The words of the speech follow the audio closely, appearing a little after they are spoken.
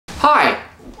Hi,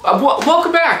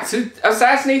 welcome back to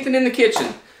Nathan in the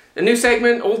Kitchen. A new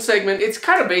segment, old segment. It's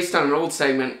kind of based on an old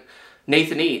segment,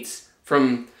 Nathan Eats,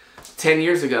 from 10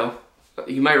 years ago.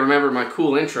 You might remember my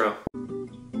cool intro.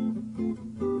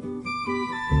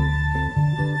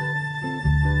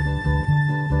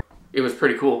 It was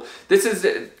pretty cool. This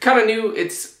is kind of new.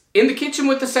 It's In the Kitchen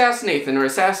with Nathan, or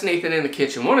Nathan in the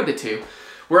Kitchen, one of the two,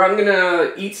 where I'm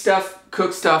gonna eat stuff,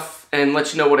 cook stuff, and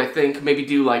let you know what I think. Maybe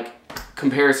do like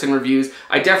comparison reviews.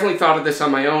 I definitely thought of this on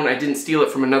my own. I didn't steal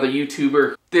it from another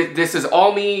YouTuber. This is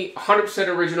all me, 100%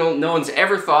 original. No one's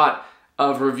ever thought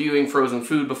of reviewing frozen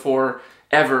food before,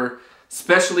 ever.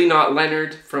 Especially not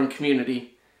Leonard from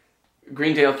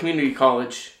Greendale Community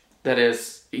College, that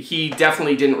is. He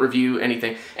definitely didn't review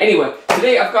anything. Anyway,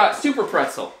 today I've got Super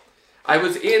Pretzel. I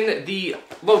was in the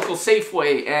local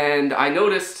Safeway and I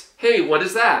noticed, hey, what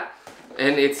is that?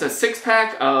 And it's a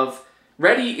 6-pack of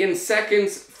ready in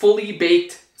seconds, fully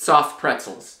baked soft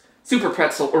pretzels. Super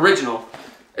Pretzel Original.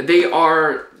 They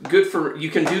are good for,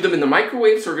 you can do them in the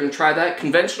microwave, so we're going to try that.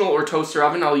 Conventional or toaster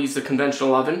oven. I'll use the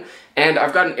conventional oven. And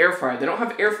I've got an air fryer. They don't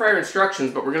have air fryer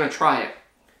instructions, but we're going to try it.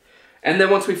 And then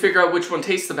once we figure out which one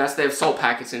tastes the best, they have salt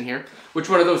packets in here. Which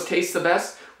one of those tastes the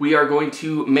best, we are going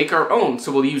to make our own.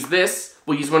 So we'll use this,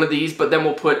 we'll use one of these, but then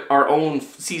we'll put our own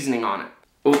seasoning on it.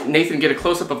 Oh, Nathan, get a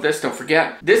close-up of this, don't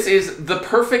forget. This is the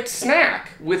perfect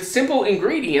snack with simple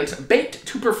ingredients baked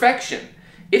to perfection.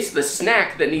 It's the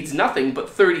snack that needs nothing but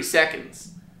 30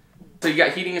 seconds. So you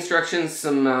got heating instructions,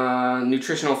 some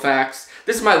nutritional facts.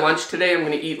 This is my lunch today. I'm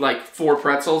gonna eat like 4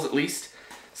 pretzels at least.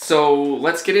 So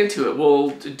let's get into it. We'll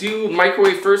do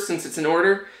microwave first since it's in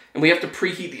order, and we have to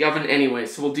preheat the oven anyway,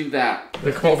 so we'll do that. I'm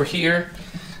gonna come over here.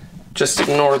 Just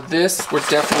ignore this. We're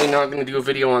definitely not gonna do a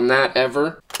video on that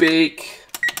ever. Bake.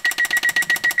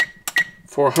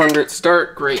 400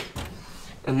 start, great.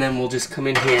 And then we'll just come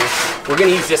in here. We're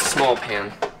gonna use this small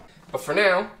pan. But for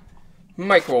now,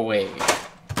 microwave.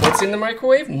 What's in the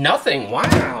microwave? Nothing,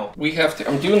 wow. We have to,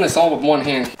 I'm doing this all with one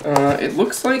hand. It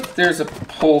looks like there's a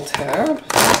pull tab.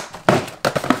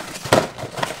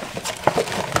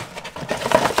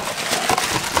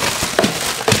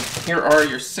 Here are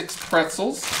your 6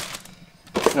 pretzels.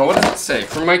 Now what does it say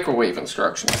for microwave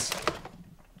instructions?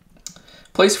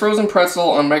 Place frozen pretzel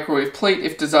on microwave plate.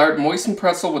 If desired, moisten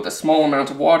pretzel with a small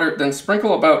amount of water, then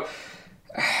sprinkle about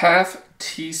a ½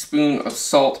 teaspoon of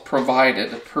salt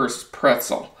provided per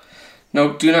pretzel.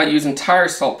 Note, do not use entire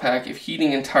salt pack if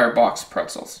heating entire box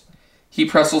pretzels. Heat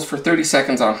pretzels for 30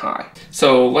 seconds on high.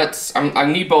 So I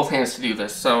need both hands to do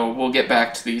this, so we'll get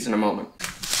back to these in a moment.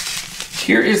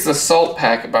 Here is the salt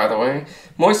packet, by the way.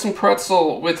 Moisten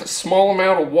pretzel with a small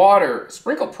amount of water.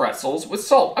 Sprinkle pretzels with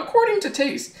salt, according to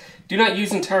taste. Do not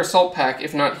use entire salt pack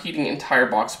if not heating entire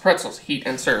box pretzels. Heat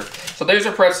and serve. So there's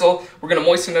our pretzel. We're gonna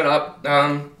moisten it up.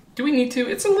 Do we need to?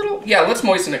 It's a little, yeah, let's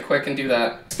moisten it quick and do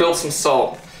that. Spill some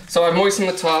salt. So I've moistened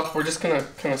the top. We're just gonna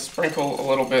kind of sprinkle a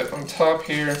little bit on top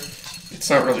here. It's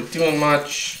not really doing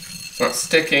much. It's not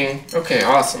sticking. Okay,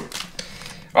 awesome.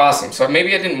 Awesome, so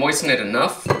maybe I didn't moisten it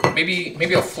enough.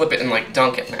 Maybe I'll flip it and like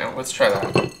dunk it now. Let's try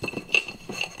that.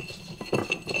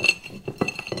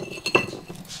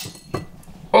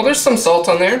 Oh, there's some salt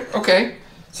on there. Okay.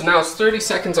 So now it's 30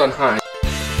 seconds on high.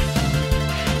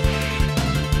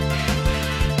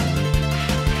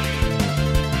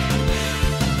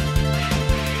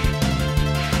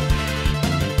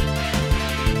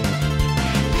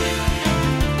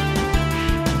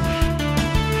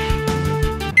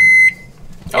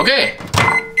 Okay.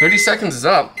 30 seconds is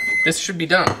up. This should be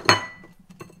done.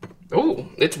 Oh,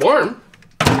 it's warm.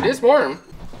 It is warm.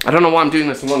 I don't know why I'm doing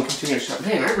this in one continuous shot.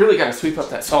 Man, I really gotta sweep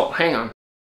up that salt. Hang on.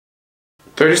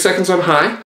 30 seconds on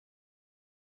high.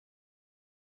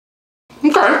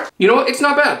 Okay. You know what? It's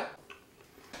not bad.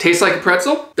 Tastes like a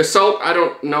pretzel. The salt, I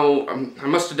don't know. I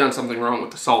must have done something wrong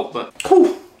with the salt, but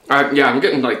whew. Yeah, I'm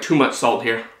getting like too much salt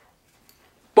here.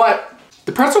 But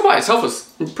the pretzel by itself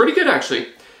is pretty good actually.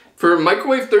 For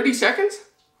microwave 30 seconds?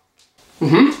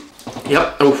 Mm-hmm.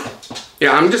 Yep. Oof.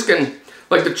 Yeah, I'm just getting,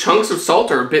 like the chunks of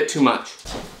salt are a bit too much.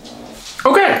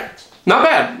 Okay, not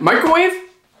bad. Microwave,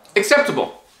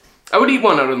 acceptable. I would eat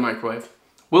one out of the microwave.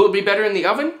 Will it be better in the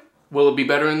oven? Will it be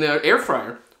better in the air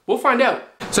fryer? We'll find out.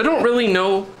 So I don't really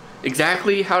know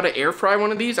exactly how to air fry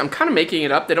one of these. I'm kind of making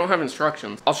it up. They don't have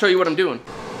instructions. I'll show you what I'm doing.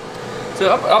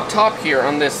 So up top here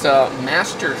on this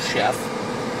Master Chef,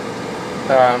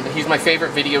 he's my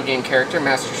favorite video game character,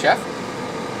 Master Chef.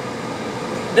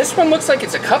 This one looks like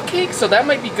it's a cupcake, so that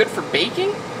might be good for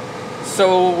baking.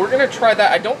 So we're gonna try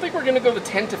that. I don't think we're gonna go to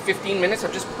 10 to 15 minutes.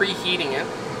 I'm just preheating it.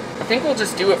 I think we'll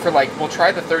just do it for like, we'll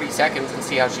try the 30 seconds and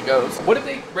see how she goes. What do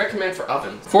they recommend for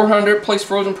ovens? 400, place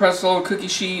frozen pretzel, cookie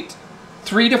sheet,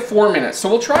 3 to 4 minutes. So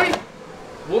we'll try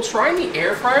in the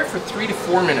air fryer for 3 to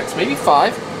 4 minutes, maybe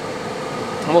 5.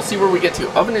 And we'll see where we get to.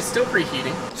 Oven is still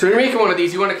preheating. So when you're making one of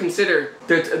these, you want to consider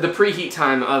the preheat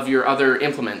time of your other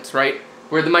implements, right?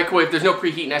 Where the microwave, there's no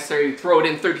preheat necessary. Throw it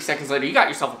in 30 seconds later, you got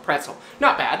yourself a pretzel.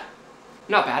 Not bad.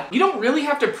 Not bad. You don't really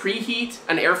have to preheat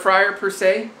an air fryer per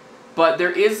se, but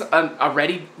there is a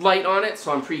ready light on it,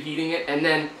 so I'm preheating it, and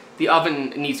then the oven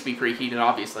needs to be preheated,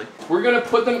 obviously. We're gonna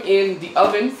put them in the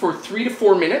oven for 3 to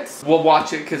 4 minutes. We'll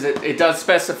watch it because it does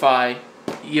specify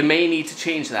you may need to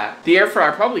change that. The air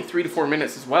fryer, probably 3 to 4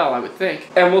 minutes as well, I would think.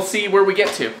 And we'll see where we get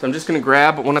to. So I'm just gonna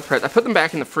grab one of the pretzels. I put them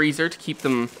back in the freezer to keep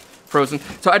them frozen.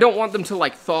 So I don't want them to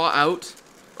like thaw out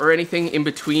or anything in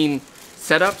between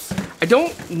setups. I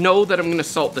don't know that I'm gonna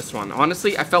salt this one.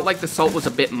 Honestly, I felt like the salt was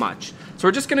a bit much. So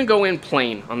we're just gonna go in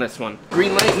plain on this one.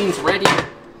 Green light means ready.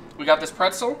 We got this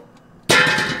pretzel.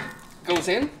 Goes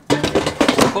in.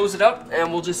 Close it up,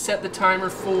 and we'll just set the timer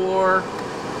for,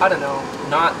 I don't know,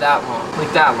 not that long,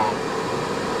 like that long.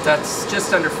 That's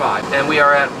just under 5. And we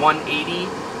are at 180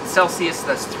 Celsius,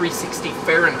 that's 360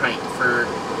 Fahrenheit for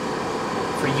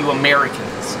you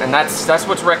Americans. And that's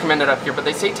what's recommended up here, but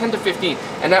they say 10 to 15,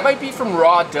 and that might be from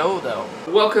raw dough though.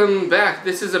 Welcome back.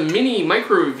 This is a mini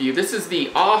micro review. This is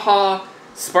the AHA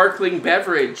sparkling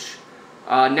beverage,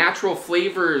 natural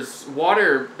flavors,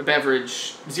 water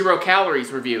beverage, 0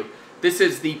 calories review. This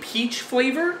is the peach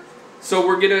flavor. So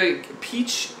we're gonna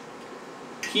peach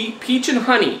and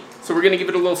honey. So we're gonna give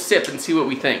it a little sip and see what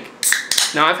we think.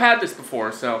 Now I've had this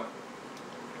before, so.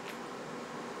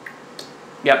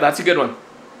 Yeah, that's a good one.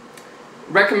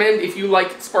 Recommend if you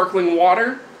like sparkling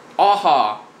water,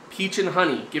 AHA, peach and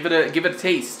honey. Give it a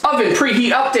taste. Oven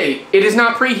preheat update. It is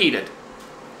not preheated.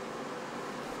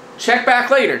 Check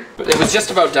back later. It was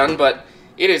just about done, but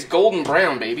it is golden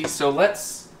brown, baby. So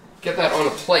let's get that on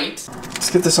a plate. Let's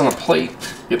get this on a plate.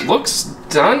 It looks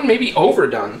done, maybe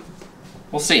overdone.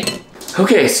 We'll see.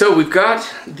 Okay, so we've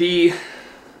got the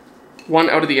one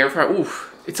out of the air fryer.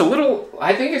 Oof, it's a little,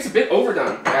 I think it's a bit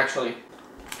overdone, actually.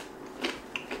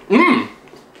 Mmm.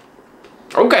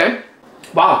 Okay.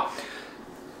 Wow.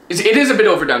 It is a bit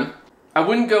overdone. I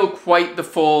wouldn't go quite the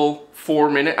full 4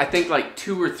 minute. I think like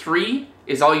 2 or 3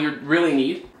 is all you really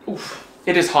need. Oof.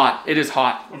 It is hot. It is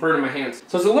hot. I'm burning my hands.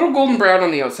 So it's a little golden brown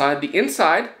on the outside. The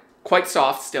inside, quite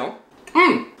soft still.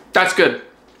 Mmm. That's good.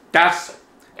 That's,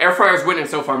 air fryer's winning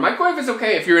so far. Microwave is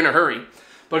okay if you're in a hurry.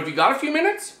 But if you got a few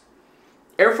minutes,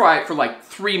 air fry it for like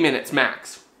 3 minutes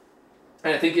max.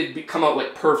 And I think it'd come out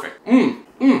like perfect. Mmm.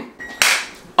 Mmm.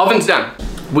 Oven's done.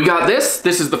 We got this.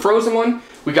 This is the frozen one.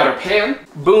 We got our pan.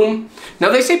 Boom. Now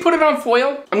they say put it on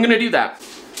foil. I'm gonna do that.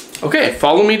 Okay,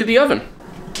 follow me to the oven.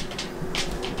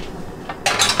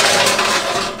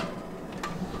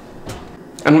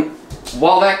 And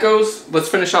while that goes, let's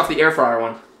finish off the air fryer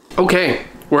one. Okay,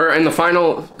 we're in the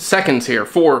final seconds here.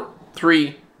 4,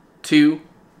 3, 2,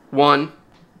 1.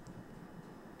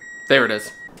 There it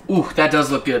is. Ooh, that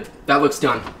does look good. That looks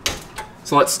done.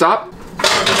 So let's stop.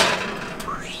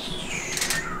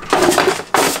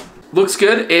 Looks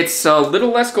good. It's a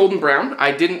little less golden brown.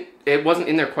 It wasn't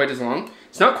in there quite as long.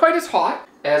 It's not quite as hot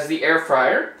as the air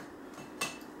fryer.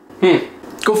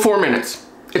 Go 4 minutes.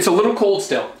 It's a little cold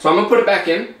still. So I'm gonna put it back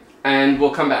in and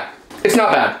we'll come back. It's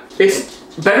not bad. It's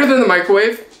better than the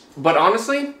microwave, but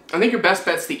honestly, I think your best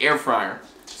bet's the air fryer.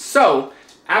 So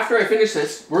after I finish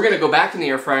this, we're gonna go back in the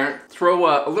air fryer,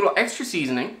 throw a little extra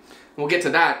seasoning, and we'll get to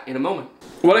that in a moment.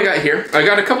 What I got here, I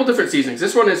got a couple different seasonings.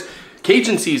 This one is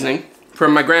Cajun seasoning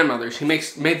from my grandmother. She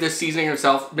made this seasoning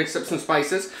herself, mixed up some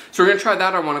spices. So we're gonna try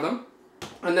that on one of them.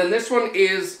 And then this one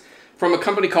is from a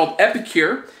company called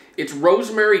Epicure. It's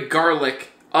rosemary garlic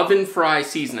oven fry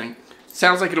seasoning.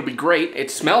 Sounds like it'll be great.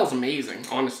 It smells amazing,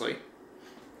 honestly.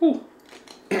 Ooh.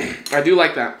 I do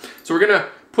like that. So we're gonna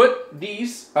put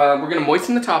these, we're gonna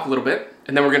moisten the top a little bit,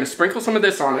 and then we're gonna sprinkle some of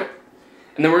this on it,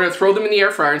 and then we're gonna throw them in the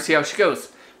air fryer and see how she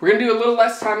goes. We're gonna do a little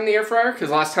less time in the air fryer, because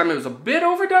last time it was a bit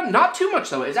overdone. Not too much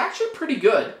though, it's actually pretty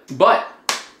good. But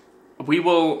we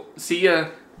will see you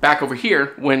back over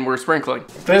here when we're sprinkling.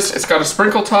 This, it's got a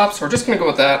sprinkle top, so we're just gonna go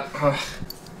with that.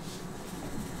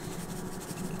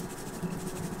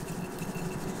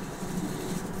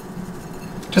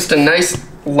 Just a nice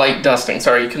light dusting.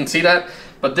 Sorry, you couldn't see that.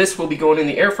 But this will be going in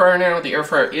the air fryer now. The air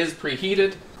fryer is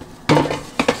preheated.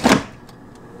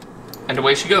 And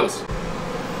away she goes.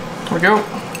 There we go.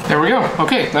 There we go.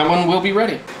 Okay, that one will be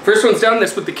ready. First one's done,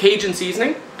 this with the Cajun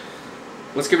seasoning.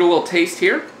 Let's give it a little taste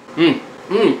here.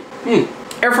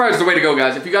 Air fryer is the way to go,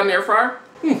 guys. If you got an air fryer,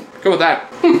 go with that.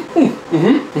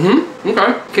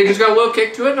 Okay, Cajun's got a little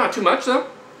kick to it, not too much though.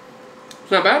 It's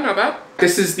not bad, not bad.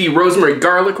 This is the rosemary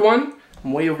garlic one.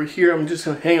 I'm way over here, I'm just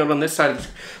gonna hang out on this side.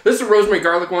 This is the rosemary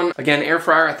garlic one. Again, air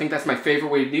fryer, I think that's my favorite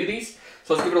way to do these.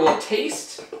 So let's give it a little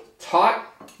taste. It's hot,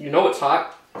 you know it's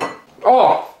hot.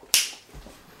 Oh,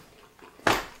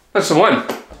 that's the one.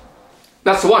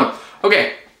 That's the one.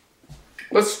 Okay,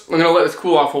 I'm gonna let this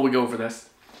cool off while we go over this.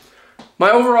 My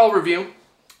overall review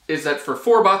is that for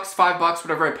 $4, $5,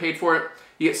 whatever I paid for it,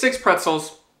 you get 6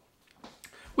 pretzels,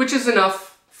 which is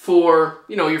enough for,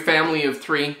 you know, your family of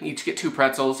 3. Each get 2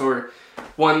 pretzels, or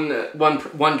one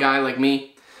guy like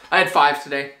me. I had 5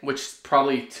 today, which is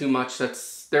probably too much.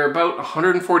 They're about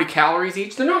 140 calories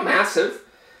each. They're not massive,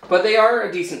 but they are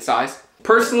a decent size.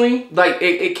 Personally, like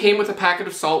it came with a packet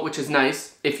of salt, which is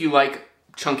nice if you like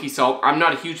chunky salt. I'm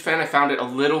not a huge fan. I found it a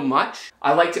little much.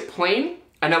 I liked it plain,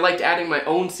 and I liked adding my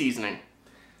own seasoning.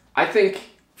 I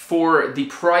think for the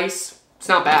price, it's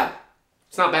not bad.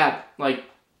 It's not bad. Like,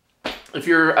 if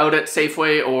you're out at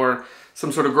Safeway or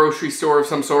some sort of grocery store of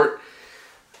some sort,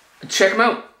 check them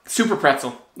out. Super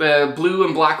Pretzel. The blue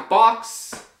and black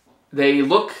box. They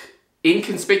look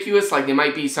inconspicuous, like they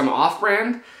might be some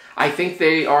off-brand. I think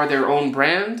they are their own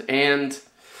brand, and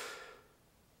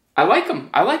I like them.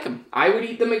 I like them. I would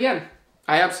eat them again.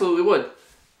 I absolutely would.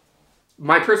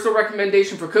 My personal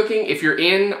recommendation for cooking, if you're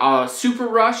in a super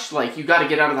rush, like you got to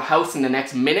get out of the house in the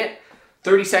next minute,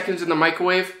 30 seconds in the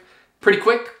microwave, pretty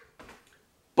quick.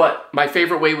 But my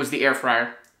favorite way was the air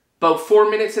fryer. About 4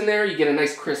 minutes in there, you get a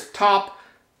nice crisp top.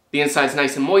 The inside's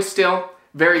nice and moist still.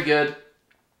 Very good.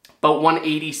 About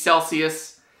 180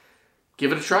 Celsius.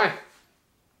 Give it a try.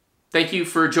 Thank you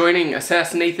for joining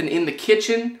Assassinathan in the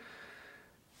Kitchen.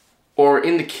 Or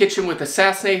In the Kitchen with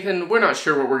Assassinathan. We're not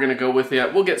sure what we're going to go with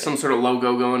yet. We'll get some sort of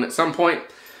logo going at some point.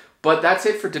 But that's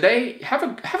it for today. Have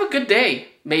a good day,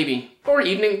 maybe. Or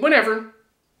evening, whenever.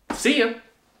 See ya.